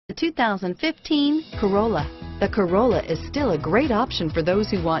The 2015 Corolla. The Corolla is still a great option for those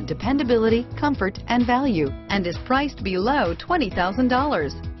who want dependability, comfort, and value, and is priced below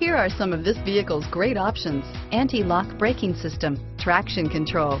 $20,000. Here are some of this vehicle's great options: anti-lock braking system, traction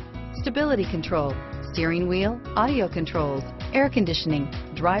control, stability control, steering wheel audio controls, air conditioning,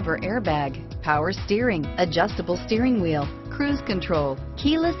 driver airbag, power steering, adjustable steering wheel, cruise control,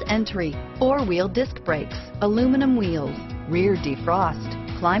 keyless entry, four-wheel disc brakes, aluminum wheels, rear defrost,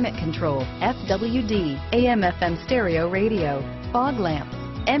 climate control, FWD, AM/FM stereo radio, fog lamps,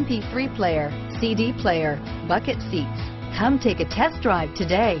 MP3 player, CD player, bucket seats. Come take a test drive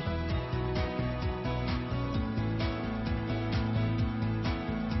today.